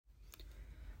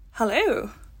Hello.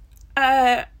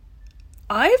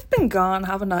 I've been gone,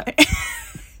 haven't I?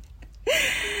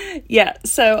 Yeah,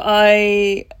 so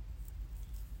I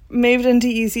moved into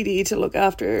UCD to look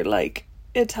after, like,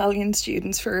 Italian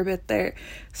students for a bit there.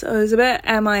 So I was a bit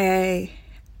MIA,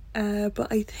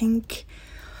 but I think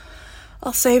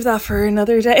I'll save that for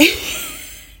another day.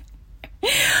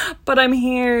 But I'm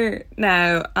here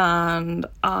now, and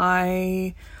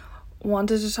I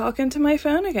wanted to talk into my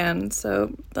phone again,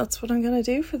 so that's what I'm gonna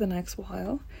do for the next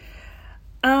while.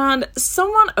 And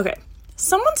someone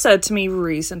said to me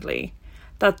recently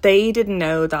that they didn't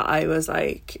know that I was,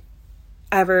 like,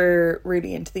 ever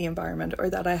really into the environment,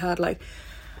 or that I had, like,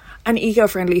 an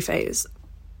eco-friendly phase.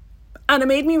 And it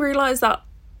made me realize that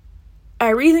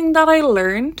everything that I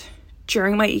learned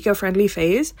during my eco-friendly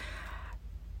phase,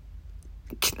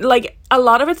 like, a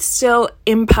lot of it still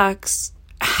impacts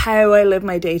how I live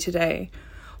my day-to-day,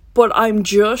 but I'm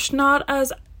just not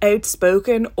as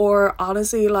outspoken or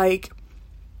honestly, like,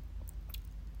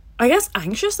 I guess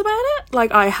anxious about it.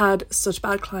 Like, I had such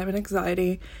bad climate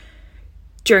anxiety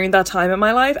during that time in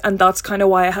my life, and that's kind of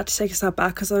why I had to take a step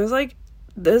back, because I was like,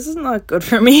 this is not good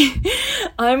for me.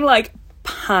 I'm, like,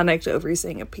 panicked over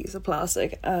seeing a piece of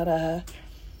plastic, and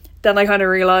then I kind of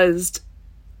realised,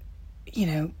 you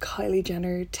know, Kylie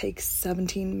Jenner takes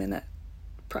 17-minute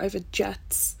private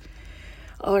jets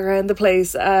all around the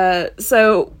place.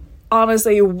 So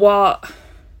honestly, what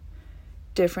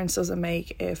difference does it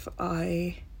make if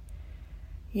I,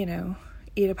 you know,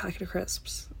 eat a packet of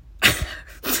crisps?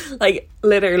 Like,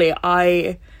 literally,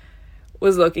 I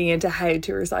was looking into how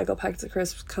to recycle packets of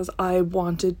crisps because I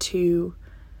wanted to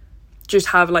just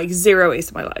have, like, zero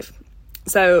waste in my life.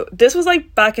 So this was,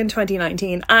 like, back in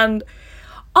 2019, and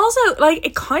also, like,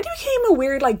 it kind of became a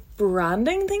weird, like,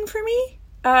 branding thing for me.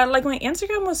 Like, my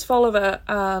Instagram was full of it,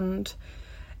 and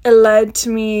it led to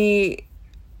me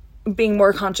being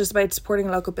more conscious about supporting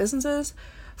local businesses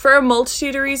for a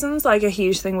multitude of reasons. Like, a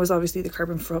huge thing was obviously the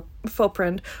carbon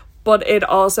footprint, but it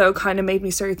also kind of made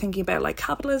me start thinking about, like,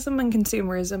 capitalism and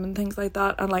consumerism and things like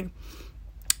that, and, like,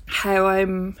 how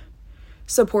I'm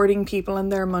supporting people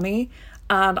and their money.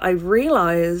 And I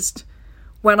realized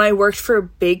when I worked for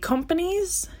big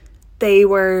companies, they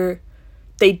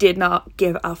did not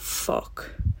give a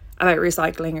fuck about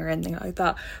recycling or anything like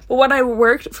that. But when I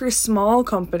worked for small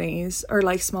companies, or,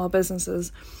 like, small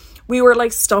businesses, we were,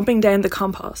 like, stomping down the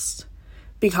compost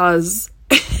because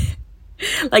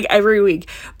like, every week,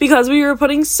 because we were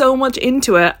putting so much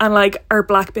into it, and, like, our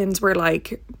black bins were,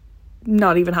 like,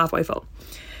 not even halfway full.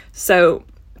 So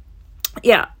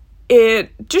yeah,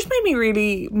 it just made me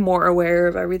really more aware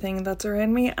of everything that's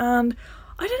around me. And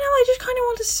I don't know, I just kind of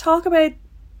wanted to talk about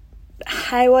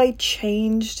how I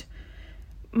changed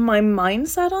my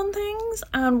mindset on things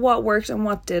and what worked and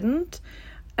what didn't.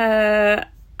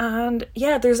 And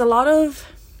yeah, there's a lot of,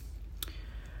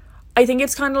 I think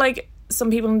it's kind of like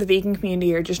some people in the vegan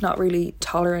community are just not really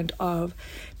tolerant of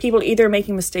people either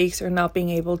making mistakes or not being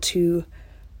able to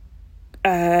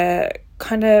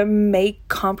kind of make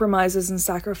compromises and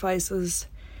sacrifices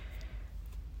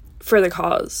for the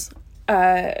cause.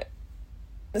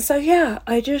 So yeah,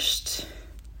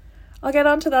 I'll get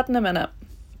onto that in a minute.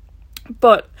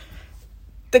 But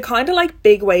the kind of, like,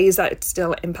 big ways that it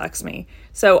still impacts me.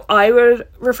 So I would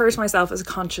refer to myself as a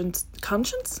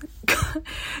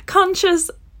conscious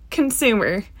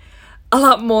consumer a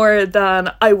lot more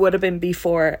than I would have been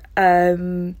before.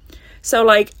 So,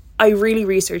 like, I really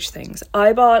research things.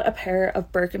 I bought a pair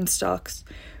of Birkenstocks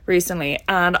recently,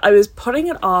 and I was putting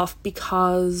it off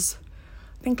because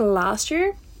I think last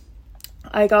year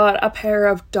I got a pair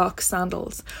of Doc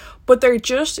sandals, but they're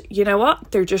just, you know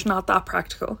what? They're just not that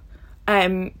practical.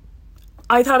 I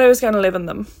thought I was going to live in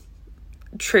them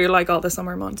through, like, all the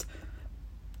summer months,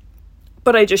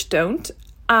 but I just don't.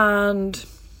 And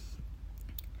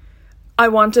I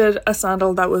wanted a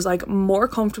sandal that was, like, more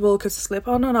comfortable, could slip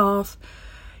on and off.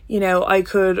 You know, I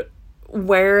could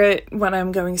wear it when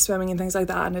I'm going swimming and things like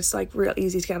that, and it's, like, real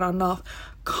easy to get on and off.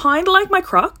 Kind of like my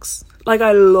Crocs. Like,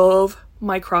 I love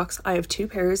my Crocs. I have 2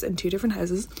 pairs in 2 different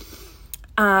houses,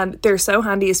 and they're so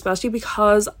handy, especially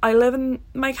because I live in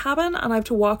my cabin and I have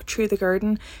to walk through the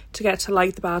garden to get to,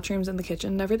 like, the bathrooms and the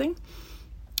kitchen and everything.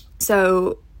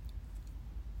 So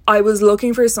I was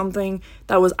looking for something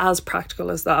that was as practical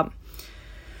as that.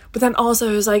 But then also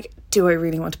I was like, do I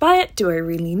really want to buy it? Do I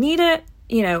really need it?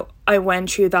 You know, I went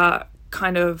through that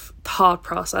kind of thought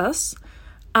process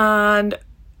and,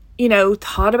 you know,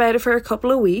 thought about it for a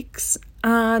couple of weeks,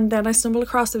 and then I stumbled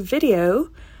across a video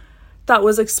that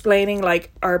was explaining,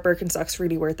 like, are Birkenstocks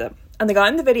really worth it? And the guy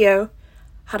in the video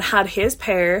had his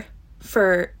pair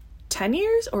for 10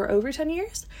 years or over 10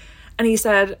 years, and he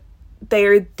said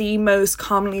they're the most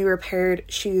commonly repaired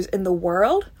shoes in the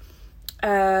world.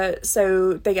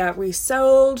 So they get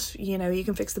resold, you know, you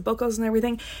can fix the buckles and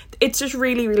everything. It's just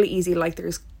really, really easy. Like,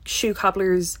 there's shoe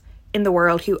cobblers in the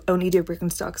world who only do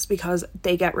Birkenstocks because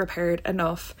they get repaired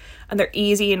enough and they're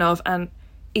easy enough and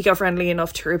eco-friendly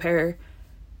enough to repair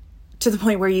to the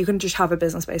point where you can just have a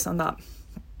business based on that.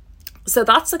 So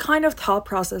that's the kind of thought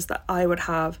process that I would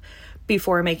have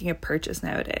before making a purchase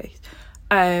nowadays.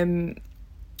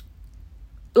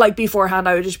 Like, beforehand,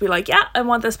 I would just be like, yeah, I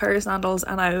want this pair of sandals,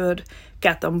 and I would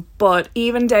get them. But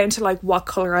even down to, like, what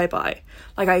colour I buy.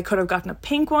 Like, I could have gotten a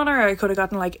pink one, or I could have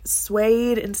gotten, like,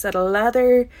 suede instead of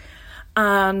leather.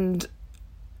 And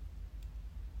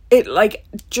it, like,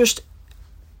 just,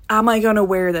 am I going to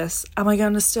wear this? Am I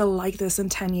going to still like this in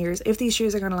 10 years? If these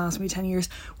shoes are going to last me 10 years,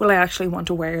 will I actually want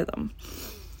to wear them?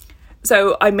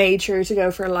 So I made sure to go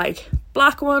for, like,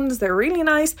 black ones. They're really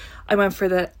nice. I went for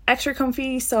the extra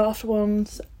comfy soft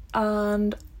ones,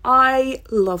 and I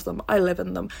love them. I live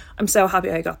in them. I'm so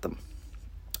happy I got them.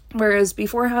 Whereas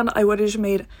beforehand, I would have just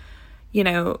made, you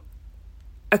know,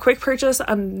 a quick purchase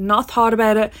and not thought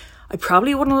about it. I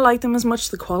probably wouldn't like them as much.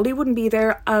 The quality wouldn't be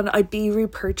there, and I'd be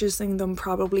repurchasing them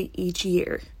probably each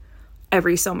year,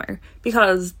 every summer,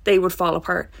 because they would fall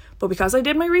apart. But because I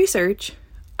did my research,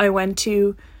 I went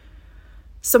to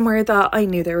somewhere that I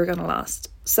knew they were going to last.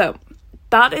 So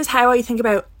that is how I think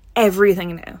about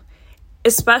everything now,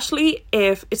 especially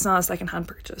if it's not a second-hand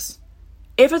purchase.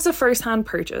 If it's a first-hand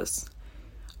purchase,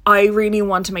 I really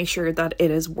want to make sure that it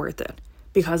is worth it,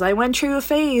 because I went through a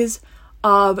phase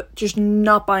of just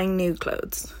not buying new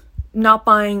clothes, not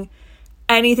buying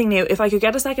anything new. If I could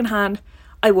get a second-hand,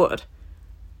 I would.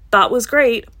 That was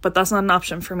great, but that's not an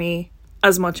option for me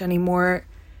as much anymore,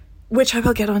 which I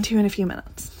will get onto in a few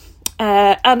minutes.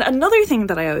 And another thing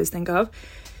that I always think of,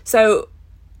 so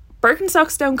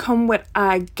Birkenstocks don't come with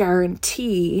a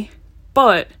guarantee,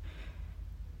 but,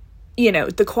 you know,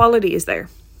 the quality is there.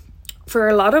 For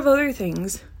a lot of other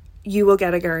things, you will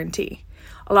get a guarantee.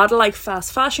 A lot of, like,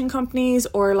 fast fashion companies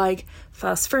or, like,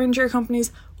 fast furniture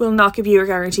companies will not give you a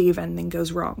guarantee if anything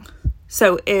goes wrong.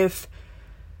 So if,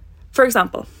 for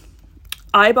example,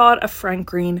 I bought a Frank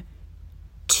Green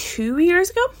 2 years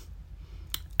ago,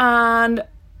 and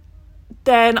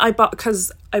then I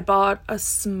bought a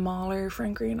smaller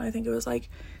Frank Green. I think it was like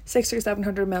 600 or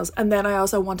 700 mils. And then I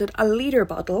also wanted a litre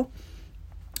bottle.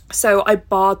 So I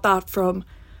bought that from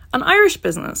an Irish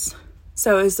business.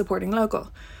 So it was supporting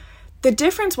local. The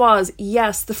difference was,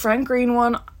 yes, the Frank Green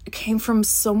one came from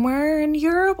somewhere in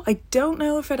Europe. I don't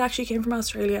know if it actually came from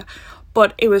Australia,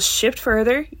 but it was shipped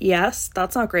further. Yes,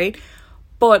 that's not great.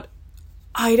 But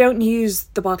I don't use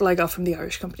the bottle I got from the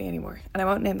Irish company anymore. And I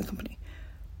won't name the company.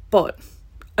 But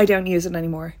I don't use it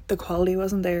anymore. The quality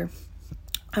wasn't there.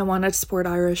 I wanted to support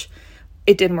Irish.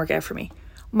 It didn't work out for me.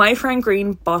 My Frank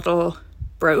Green bottle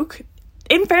broke.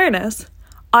 In fairness,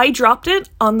 I dropped it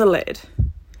on the lid.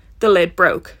 The lid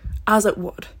broke, as it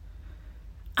would.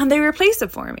 And they replaced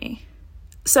it for me.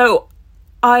 So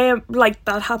I am, like,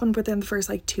 that happened within the first,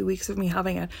 like, 2 weeks of me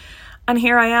having it. And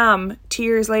here I am, 2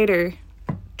 years later,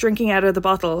 drinking out of the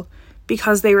bottle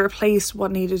because they replaced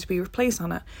what needed to be replaced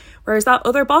on it. Whereas that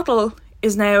other bottle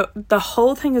is now, the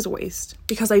whole thing is a waste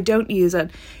because I don't use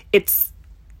it. It's,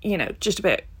 you know, just a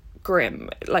bit grim.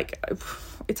 Like,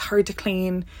 it's hard to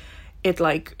clean. It,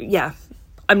 like, yeah,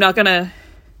 I'm not gonna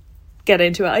get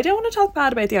into it. I don't want to talk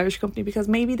bad about the Irish company because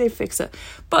maybe they fix it.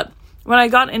 But when I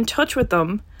got in touch with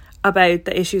them about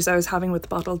the issues I was having with the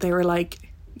bottle, they were like,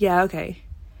 yeah, okay.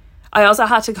 I also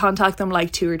had to contact them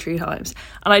like 2 or 3 times,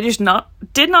 and I just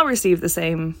did not receive the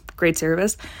same great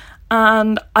service,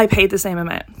 and I paid the same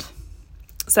amount.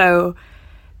 So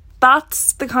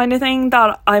that's the kind of thing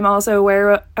that I'm also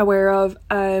aware of.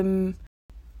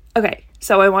 Okay,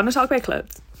 so I want to talk about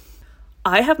clothes.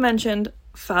 I have mentioned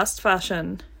fast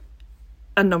fashion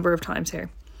a number of times here,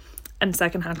 and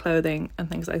secondhand clothing and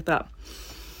things like that.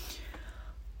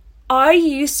 I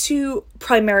used to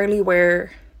primarily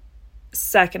wear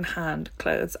secondhand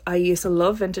clothes. I used to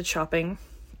love vintage shopping.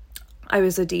 I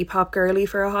was a Depop girly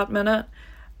for a hot minute.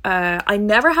 I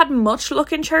never had much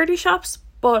luck in charity shops,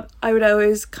 but I would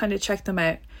always kind of check them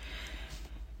out.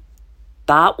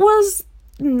 That was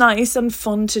nice and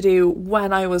fun to do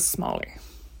when I was smaller.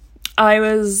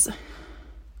 Oh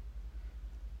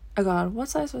god, what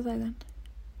size was I then?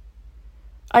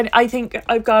 I think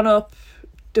I've gone up,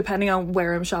 depending on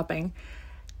where I'm shopping,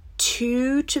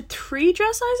 2 to 3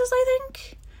 dress sizes, I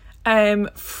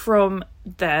think, from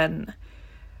then.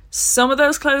 Some of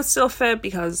those clothes still fit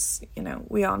because, you know,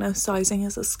 we all know sizing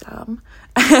is a scam.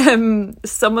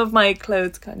 Some of my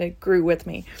clothes kind of grew with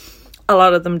me. A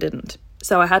lot of them didn't.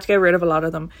 So I had to get rid of a lot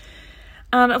of them.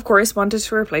 And of course wanted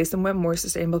to replace them with more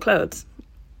sustainable clothes.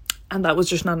 And that was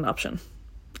just not an option.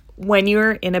 When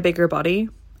you're in a bigger body,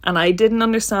 and I didn't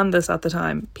understand this at the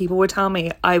time, people would tell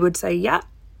me, I would say, yeah,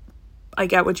 I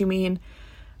get what you mean.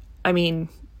 I mean,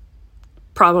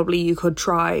 probably you could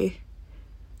try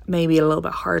maybe a little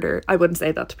bit harder. I wouldn't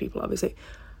say that to people, obviously,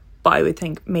 but I would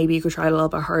think maybe you could try a little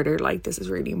bit harder, like this is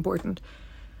really important.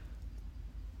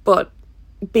 But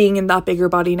being in that bigger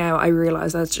body now, I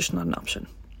realise that's just not an option.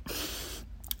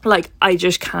 Like, I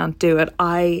just can't do it.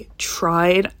 I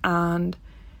tried and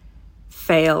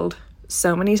failed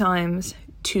so many times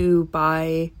to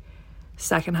buy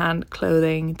secondhand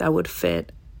clothing that would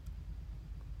fit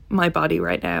my body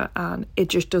right now, and it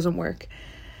just doesn't work.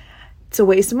 It's a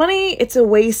waste of money. It's a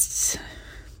waste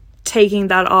taking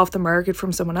that off the market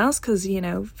from someone else, because, you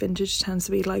know, vintage tends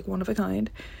to be like one of a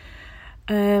kind.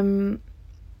 And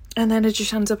then it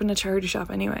just ends up in a charity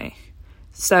shop anyway.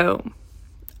 So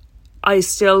I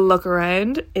still look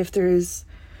around if there's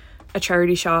a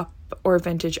charity shop or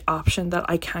vintage option that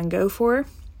I can go for.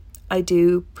 I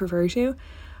do prefer to,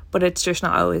 but it's just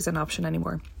not always an option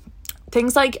anymore.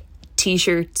 Things like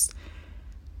t-shirts,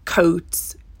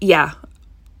 coats, yeah,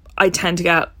 I tend to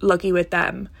get lucky with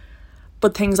them.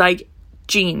 But things like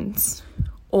jeans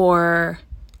or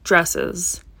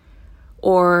dresses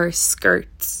or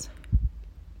skirts,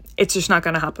 it's just not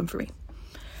going to happen for me.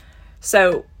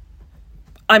 So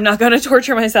I'm not going to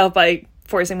torture myself by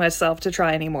forcing myself to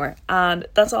try anymore. And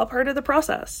that's all part of the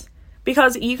process.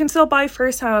 Because you can still buy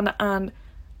firsthand and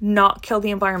not kill the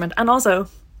environment. And also,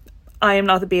 I am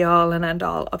not the be all and end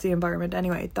all of the environment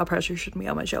anyway. That pressure shouldn't be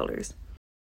on my shoulders.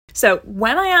 So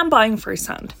when I am buying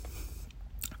firsthand,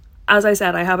 as I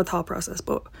said, I have a thought process.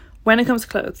 But when it comes to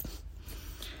clothes,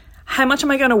 how much am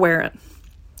I going to wear it?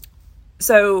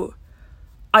 So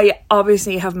I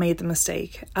obviously have made the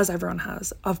mistake, as everyone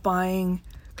has, of buying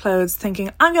clothes thinking,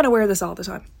 I'm going to wear this all the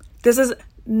time. This is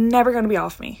never going to be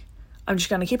off me. I'm just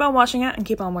going to keep on watching it and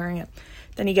keep on wearing it.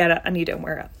 Then you get it and you don't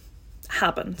wear it.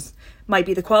 Happens. Might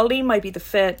be the quality, might be the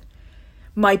fit,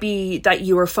 might be that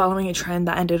you were following a trend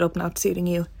that ended up not suiting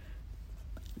you.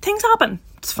 Things happen.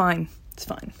 It's fine. It's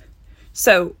fine.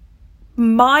 So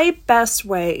my best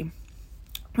way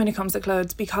when it comes to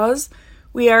clothes, because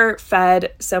we are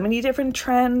fed so many different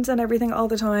trends and everything all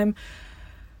the time,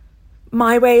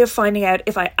 my way of finding out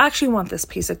if I actually want this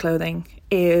piece of clothing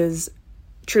is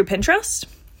through Pinterest.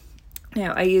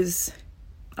 Now, I use,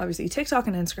 obviously, TikTok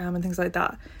and Instagram and things like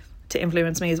that to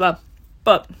influence me as well.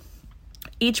 But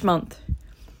each month,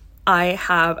 I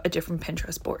have a different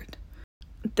Pinterest board.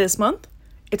 This month,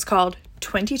 it's called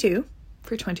 22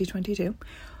 for 2022.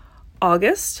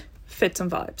 August, Fits and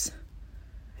Vibes.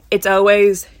 It's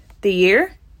always the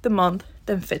year, the month,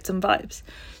 then fits and vibes.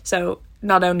 So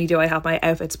not only do I have my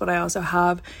outfits, but I also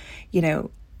have, you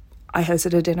know, I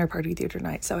hosted a dinner party the other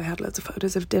night, so I had loads of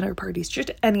photos of dinner parties,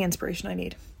 just any inspiration I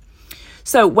need.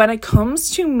 So when it comes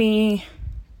to me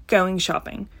going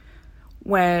shopping,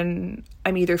 when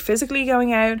I'm either physically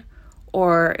going out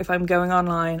or if I'm going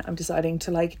online, I'm deciding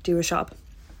to like do a shop,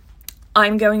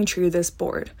 I'm going through this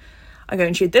board. I'm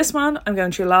going through this one, I'm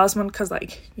going through last one, because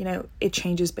like, you know, it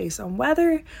changes based on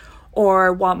weather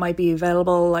or what might be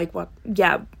available, like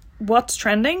what's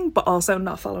trending, but also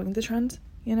not following the trends,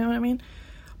 you know what I mean?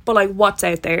 But like what's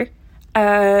out there,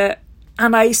 and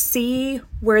I see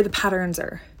where the patterns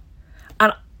are,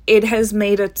 and it has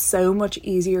made it so much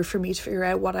easier for me to figure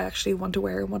out what I actually want to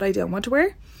wear and what I don't want to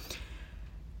wear.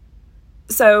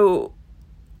 So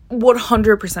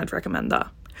 100% recommend that,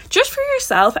 just for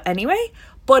yourself anyway,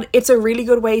 but it's a really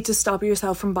good way to stop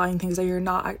yourself from buying things that you're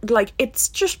not, like, it's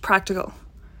just practical.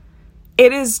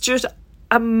 It is just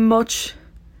a much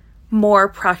more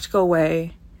practical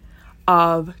way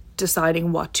of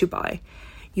deciding what to buy.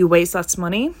 You waste less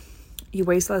money, you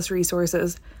waste less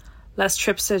resources, less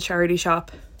trips to a charity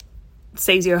shop,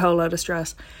 saves you a whole lot of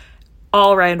stress.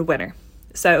 All around winner.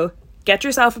 So get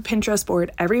yourself a Pinterest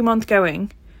board every month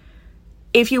going.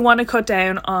 If you want to cut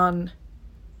down on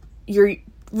your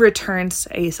returns to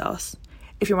ASOS,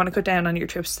 if you want to cut down on your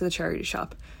trips to the charity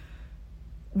shop,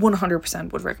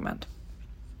 100% would recommend.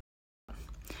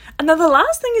 And then the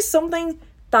last thing is something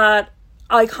that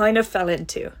I kind of fell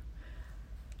into.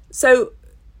 So,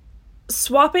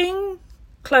 swapping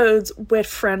clothes with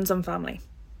friends and family.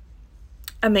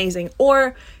 Amazing.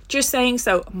 Or just saying,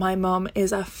 so my mum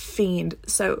is a fiend.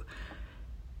 So,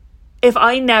 if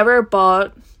I never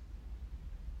bought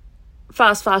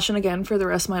fast fashion again for the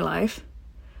rest of my life,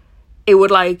 it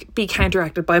would like be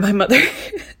counteracted by my mother.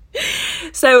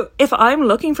 So, if I'm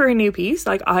looking for a new piece,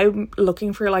 like I'm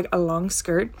looking for like a long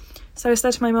skirt. So I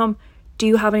said to my mum, do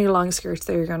you have any long skirts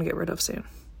that you're going to get rid of soon?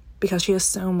 because she has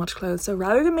so much clothes. So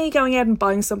rather than me going out and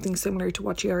buying something similar to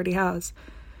what she already has,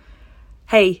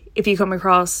 hey, if you come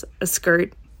across a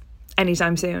skirt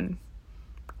anytime soon,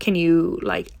 can you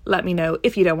like let me know,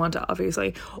 if you don't want it,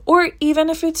 obviously. Or even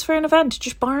if it's for an event,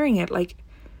 just borrowing it. Like,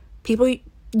 people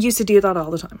used to do that all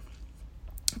the time.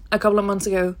 A couple of months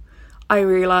ago, I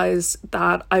realised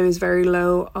that I was very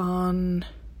low on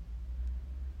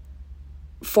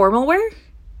formal wear.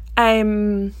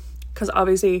 Because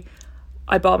obviously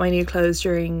I bought my new clothes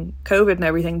during COVID and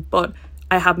everything, but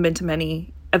I haven't been to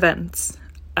many events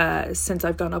since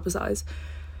I've gone up a size.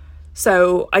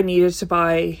 So I needed to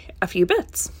buy a few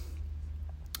bits.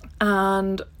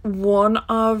 And one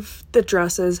of the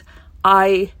dresses,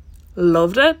 I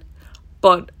loved it,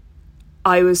 but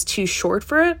I was too short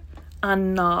for it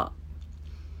and not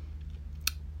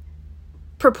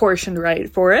proportioned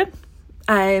right for it.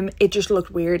 It just looked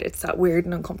weird. It sat weird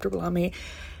and uncomfortable on me.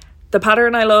 The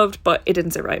pattern I loved, but it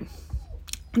didn't sit right.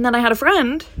 And then I had a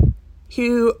friend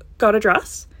who got a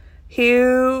dress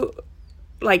who,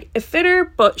 like, it fit her,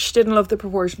 but she didn't love the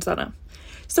proportions on it.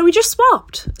 So we just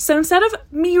swapped. So instead of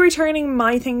me returning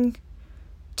my thing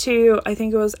to, I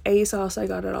think it was ASOS, I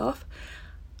got it off,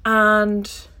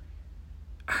 and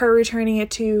her returning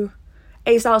it to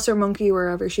ASOS or Monkey,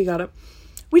 wherever she got it,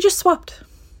 we just swapped.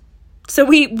 So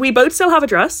we both still have a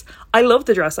dress. I love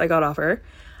the dress I got off her.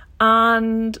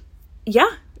 And yeah,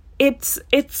 it's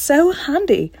so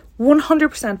handy.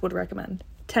 100% would recommend.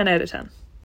 10 out of 10.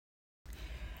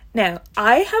 Now,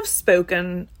 I have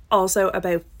spoken also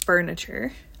about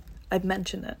furniture. I've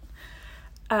mentioned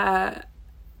it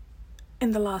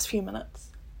in the last few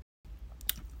minutes.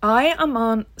 I am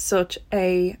on such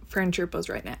a furniture buzz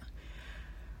right now.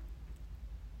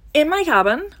 In my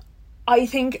cabin, I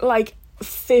think like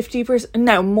 50%,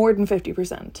 no, more than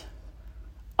 50%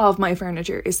 of my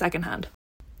furniture is secondhand.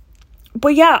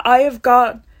 But yeah, I have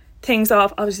got things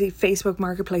off, obviously, Facebook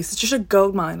Marketplace. It's just a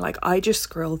gold mine. Like, I just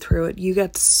scroll through it. You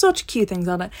get such cute things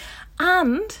on it.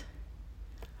 And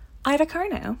I have a car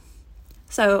now,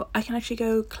 so I can actually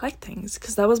go collect things,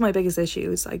 because that was my biggest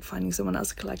issue, is like finding someone else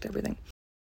to collect everything.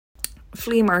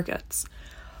 Flea markets.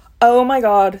 Oh my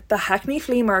god, the Hackney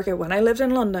flea market when I lived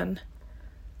in London,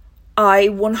 I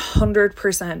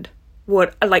 100%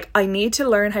 would, like, I need to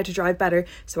learn how to drive better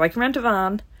so I can rent a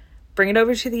van, bring it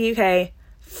over to the UK,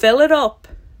 fill it up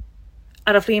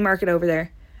at a flea market over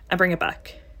there and bring it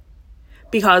back,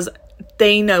 because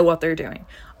they know what they're doing.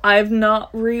 I've not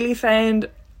really found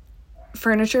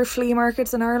furniture flea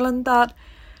markets in Ireland that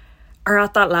are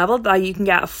at that level that you can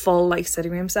get a full like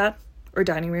sitting room set or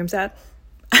dining room set.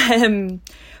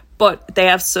 But they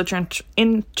have such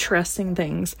interesting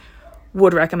things.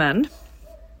 Would recommend.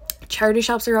 Charity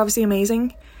shops are obviously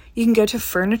amazing. You can go to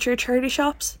furniture charity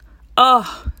shops.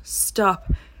 Oh,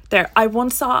 stop. There, I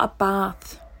once saw a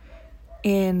bath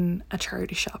in a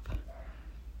charity shop.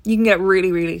 You can get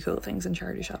really, really cool things in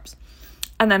charity shops.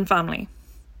 And then family.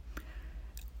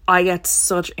 I get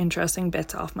such interesting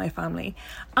bits off my family.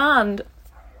 And,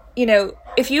 you know,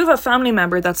 if you have a family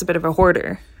member that's a bit of a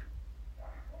hoarder,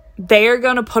 they're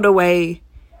going to put away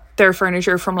their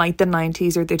furniture from like the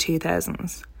 90s or the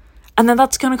 2000s. And then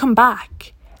that's going to come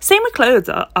back. Same with clothes,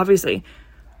 obviously.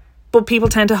 But people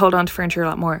tend to hold on to furniture a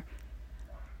lot more.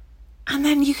 And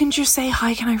then you can just say,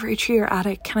 hi, can I root through your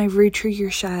attic? Can I root through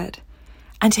your shed?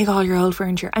 And take all your old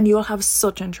furniture. And you'll have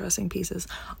such interesting pieces.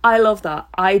 I love that.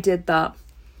 I did that.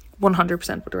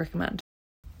 100% would recommend.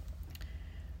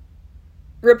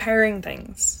 Repairing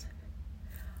things.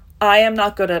 I am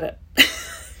not good at it.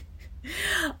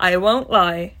 I won't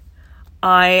lie.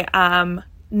 I am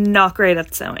not great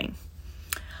at sewing.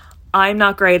 I'm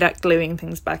not great at gluing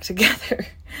things back together.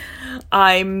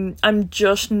 I'm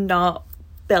just not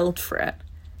built for it.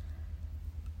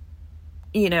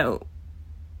 You know,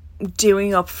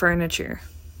 doing up furniture.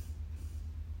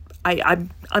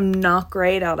 I'm not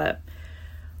great at it.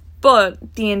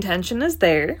 But the intention is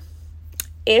there.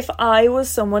 If I was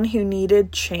someone who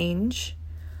needed change,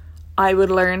 I would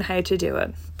learn how to do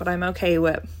it. But I'm okay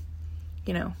with,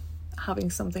 you know, having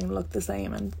something look the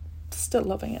same and still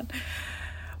loving it.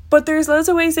 But there's loads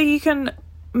of ways that you can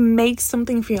make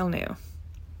something feel new.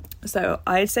 So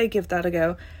I'd say give that a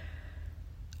go.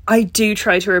 I do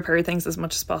try to repair things as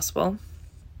much as possible.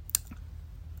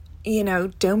 You know,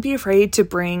 don't be afraid to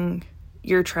bring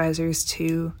your trousers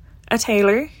to a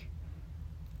tailor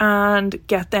and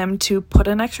get them to put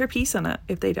an extra piece in it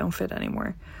if they don't fit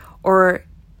anymore. Or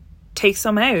take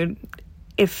some out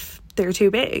if they're too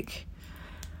big.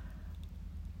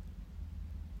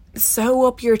 Sew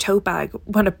up your tote bag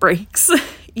when it breaks.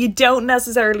 You don't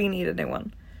necessarily need a new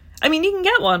one. I mean, you can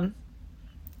get one.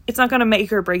 It's not going to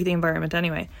make or break the environment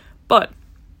anyway. But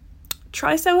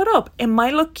try sew it up. It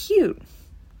might look cute.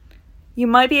 You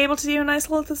might be able to do a nice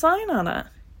little design on it.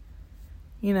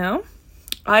 You know?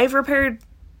 I've repaired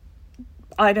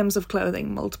items of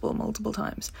clothing multiple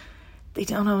times. They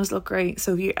don't always look great,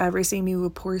 so if you ever see me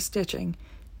with poor stitching,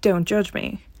 don't judge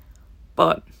me.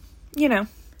 But, you know,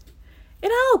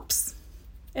 it helps.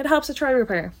 It helps to try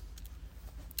repair.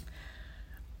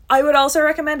 I would also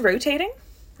recommend rotating.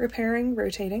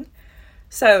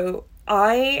 So,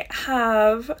 I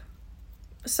have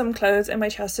some clothes in my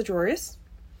chest of drawers.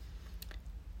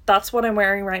 That's what I'm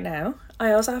wearing right now.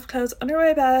 I also have clothes under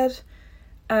my bed.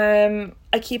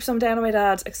 I keep some down on my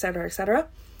dad's, etc., etc.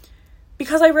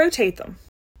 Because I rotate them.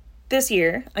 This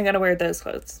year, I'm going to wear those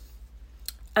clothes.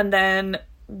 And then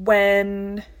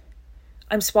when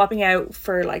I'm swapping out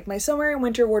for like my summer and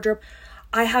winter wardrobe,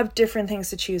 I have different things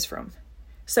to choose from.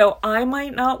 So I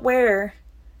might not wear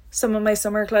some of my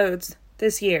summer clothes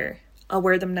this year. I'll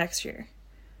wear them next year.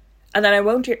 And then I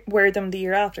won't wear them the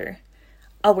year after.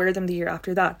 I'll wear them the year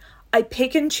after that. I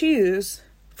pick and choose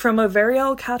from a very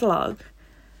old catalogue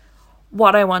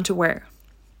what I want to wear.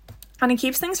 And it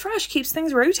keeps things fresh, keeps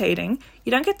things rotating.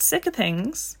 You don't get sick of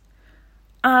things.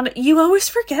 And you always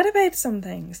forget about some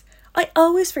things. I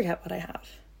always forget what I have.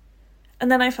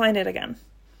 And then I find it again.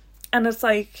 And it's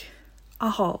like a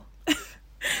haul.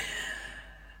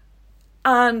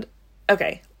 And,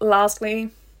 okay, lastly,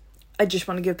 I just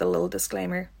want to give the little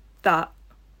disclaimer that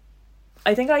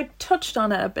I think I touched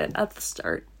on it a bit at the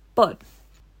start, but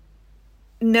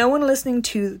no one listening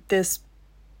to this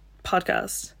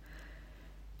podcast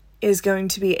is going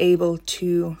to be able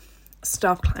to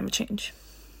stop climate change.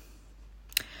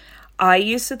 I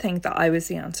used to think that I was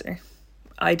the answer.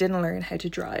 I didn't learn how to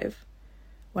drive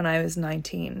when I was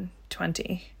 19,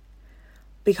 20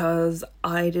 because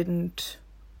I didn't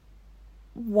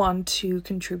want to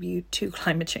contribute to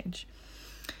climate change.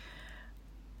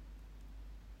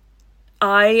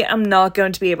 I am not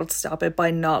going to be able to stop it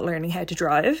by not learning how to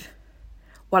drive.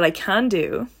 What I can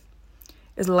do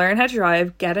is learn how to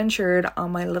drive, get insured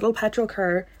on my little petrol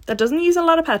car that doesn't use a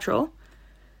lot of petrol.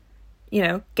 You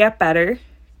know, get better,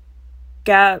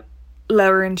 get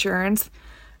lower insurance,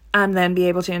 and then be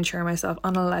able to insure myself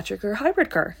on an electric or hybrid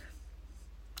car.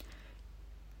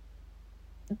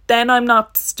 Then I'm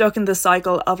not stuck in the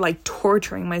cycle of like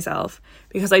torturing myself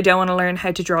because I don't want to learn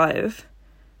how to drive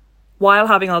while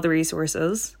having all the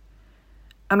resources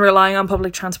and relying on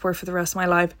public transport for the rest of my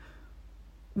life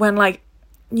when like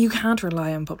you can't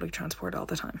rely on public transport all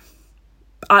the time.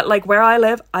 Like where I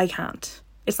live, I can't.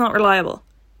 It's not reliable.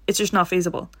 It's just not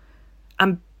feasible.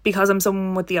 And because I'm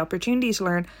someone with the opportunity to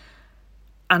learn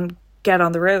and get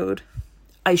on the road,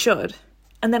 I should.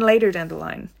 And then later down the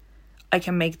line, I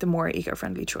can make the more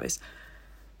eco-friendly choice.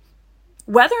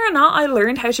 Whether or not I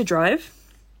learned how to drive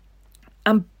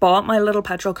and bought my little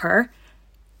petrol car,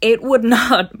 it would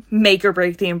not make or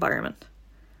break the environment.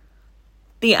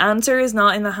 The answer is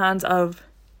not in the hands of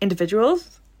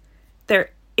individuals.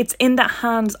 It's in the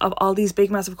hands of all these big,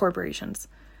 massive corporations,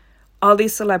 all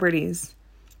these celebrities,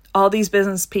 all these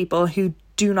business people who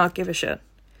do not give a shit,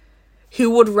 who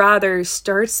would rather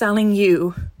start selling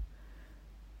you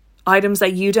items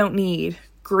that you don't need,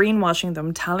 greenwashing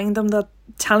them,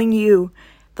 telling you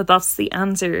that that's the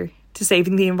answer to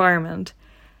saving the environment,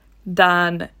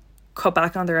 than cut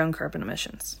back on their own carbon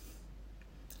emissions.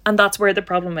 And that's where the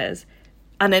problem is.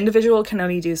 An individual can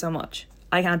only do so much.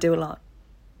 I can't do a lot.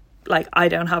 Like, I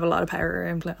don't have a lot of power or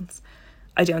influence.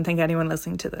 I don't think anyone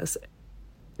listening to this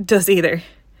does either.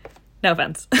 No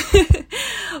offense.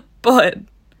 But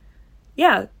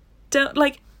yeah, don't,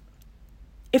 like,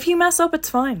 if you mess up, it's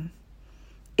fine.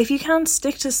 If you can't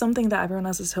stick to something that everyone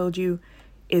else has told you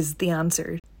is the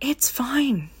answer, it's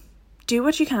fine. Do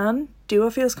what you can, do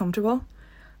what feels comfortable,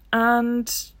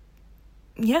 and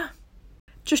yeah,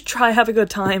 just try have a good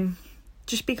time.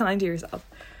 Just be kind to yourself.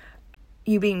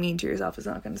 You being mean to yourself is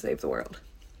not going to save the world.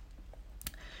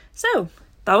 So,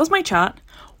 that was my chat.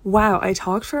 Wow, I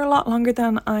talked for a lot longer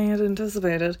than I had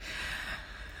anticipated.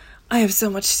 I have so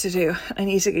much to do. I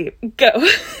need to go.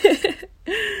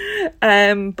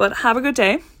 But have a good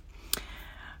day.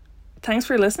 Thanks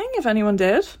for listening, if anyone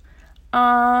did.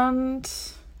 And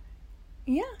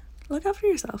yeah, look after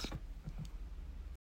yourself.